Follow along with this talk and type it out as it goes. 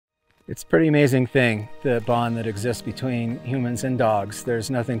It's a pretty amazing thing, the bond that exists between humans and dogs. There's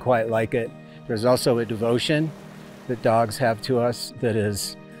nothing quite like it. There's also a devotion that dogs have to us that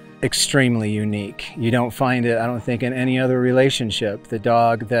is extremely unique. You don't find it, I don't think, in any other relationship. The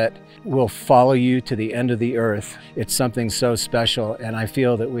dog that will follow you to the end of the earth. It's something so special, and I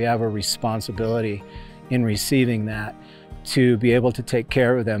feel that we have a responsibility in receiving that to be able to take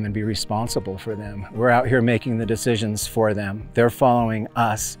care of them and be responsible for them. We're out here making the decisions for them. They're following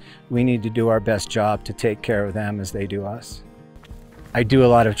us. We need to do our best job to take care of them as they do us. I do a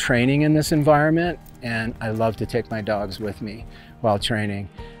lot of training in this environment, and I love to take my dogs with me while training.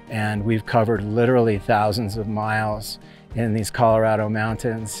 And we've covered literally thousands of miles in these Colorado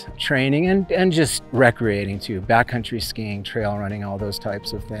mountains, training and just recreating too, backcountry skiing, trail running, all those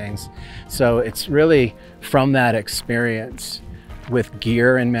types of things. So it's really from that experience with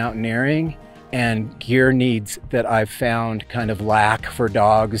gear and mountaineering and gear needs that I've found kind of lack for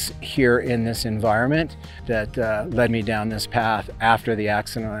dogs here in this environment that led me down this path after the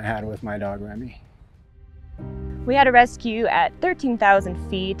accident I had with my dog Remy. We had a rescue at 13,000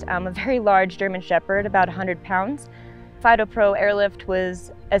 feet, a very large German Shepherd, about 100 pounds. Fido Pro airlift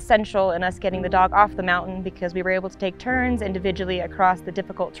was essential in us getting the dog off the mountain because we were able to take turns individually across the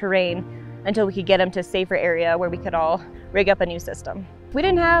difficult terrain until we could get him to a safer area where we could all rig up a new system. If we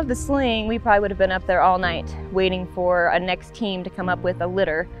didn't have the sling, we probably would have been up there all night waiting for a next team to come up with a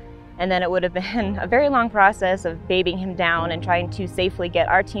litter. And then it would have been a very long process of babying him down and trying to safely get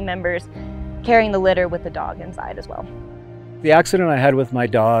our team members carrying the litter with the dog inside as well. The accident I had with my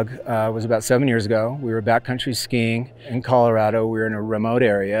dog was about 7 years ago. We were backcountry skiing in Colorado. We were in a remote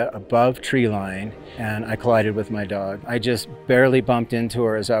area above tree line, and I collided with my dog. I just barely bumped into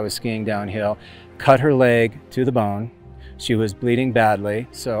her as I was skiing downhill, cut her leg to the bone. She was bleeding badly,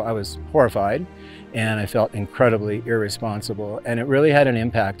 so I was horrified, and I felt incredibly irresponsible. And it really had an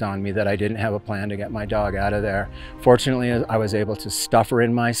impact on me that I didn't have a plan to get my dog out of there. Fortunately, I was able to stuff her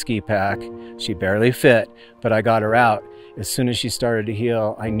in my ski pack. She barely fit, but I got her out. As soon as she started to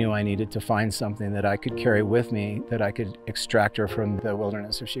heal, I knew I needed to find something that I could carry with me, that I could extract her from the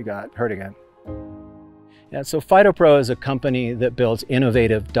wilderness if she got hurt again. Yeah, so Fido Pro is a company that builds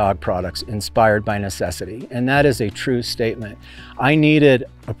innovative dog products inspired by necessity, and that is a true statement. I needed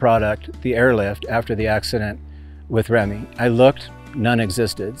a product, the airlift, after the accident with Remy. I looked, none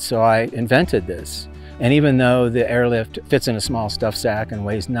existed, so I invented this. And even though the airlift fits in a small stuff sack and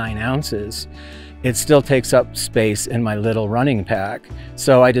weighs 9 ounces, it still takes up space in my little running pack.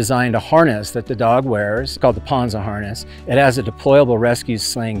 So I designed a harness that the dog wears, called the Ponza harness. It has a deployable rescue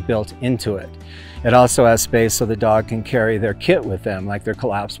sling built into it. It also has space so the dog can carry their kit with them, like their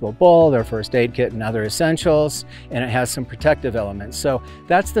collapsible bowl, their first aid kit, and other essentials, and it has some protective elements. So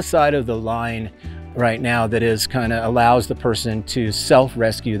that's the side of the line right now that is kind of allows the person to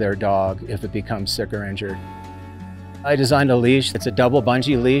self-rescue their dog if it becomes sick or injured. I designed a leash. It's a double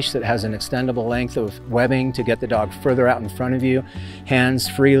bungee leash that has an extendable length of webbing to get the dog further out in front of you,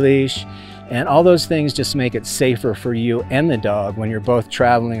 hands-free leash, and all those things just make it safer for you and the dog when you're both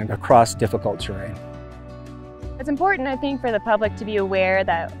traveling across difficult terrain. It's important, I think, for the public to be aware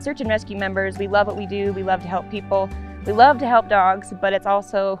that search and rescue members, we love what we do, we love to help people, we love to help dogs, but it's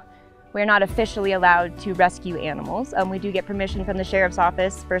also, we're not officially allowed to rescue animals. We do get permission from the Sheriff's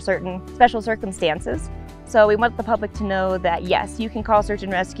Office for certain special circumstances. So we want the public to know that yes, you can call search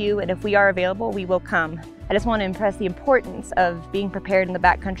and rescue, and if we are available, we will come. I just want to impress the importance of being prepared in the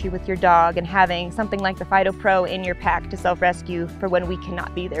backcountry with your dog and having something like the Fido Pro in your pack to self-rescue for when we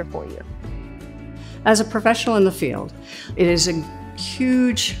cannot be there for you. As a professional in the field, it is a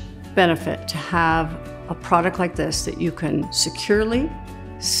huge benefit to have a product like this that you can securely,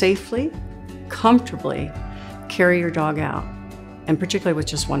 safely, comfortably carry your dog out, and particularly with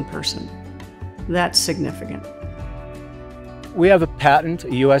just one person. That's significant. We have a patent,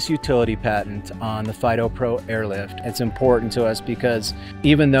 a U.S. utility patent on the Fido Pro airlift. It's important to us because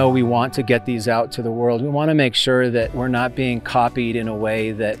even though we want to get these out to the world, we want to make sure that we're not being copied in a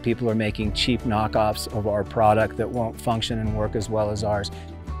way that people are making cheap knockoffs of our product that won't function and work as well as ours.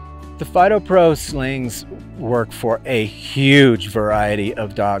 The Fido Pro slings work for a huge variety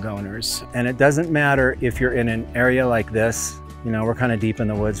of dog owners, and it doesn't matter if you're in an area like this, you know, we're kind of deep in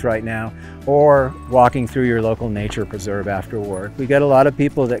the woods right now, or walking through your local nature preserve after work. We get a lot of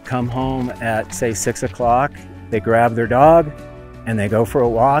people that come home at, say, 6 o'clock, they grab their dog, and they go for a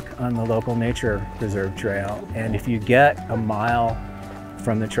walk on the local nature preserve trail. And if you get a mile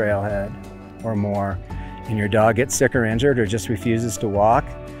from the trailhead or more, and your dog gets sick or injured or just refuses to walk,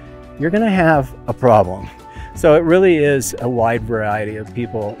 you're gonna have a problem. So it really is a wide variety of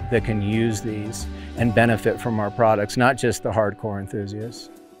people that can use these and benefit from our products, not just the hardcore enthusiasts.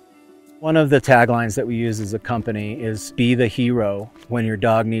 One of the taglines that we use as a company is "Be the hero when your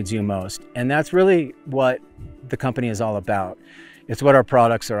dog needs you most." And that's really what the company is all about. It's what our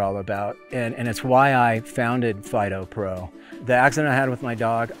products are all about. And it's why I founded Fido Pro. The accident I had with my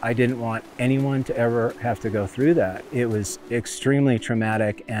dog, I didn't want anyone to ever have to go through that. It was extremely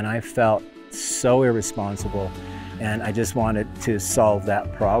traumatic and I felt so irresponsible. And I just wanted to solve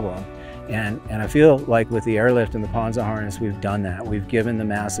that problem. And I feel like with the airlift and the Ponza harness, we've done that. We've given the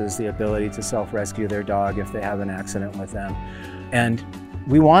masses the ability to self-rescue their dog if they have an accident with them. And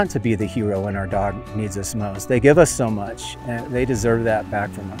we want to be the hero when our dog needs us most. They give us so much, and they deserve that back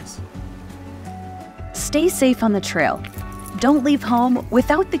from us. Stay safe on the trail. Don't leave home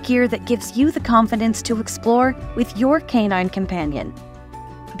without the gear that gives you the confidence to explore with your canine companion.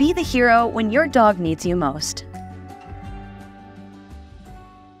 Be the hero when your dog needs you most.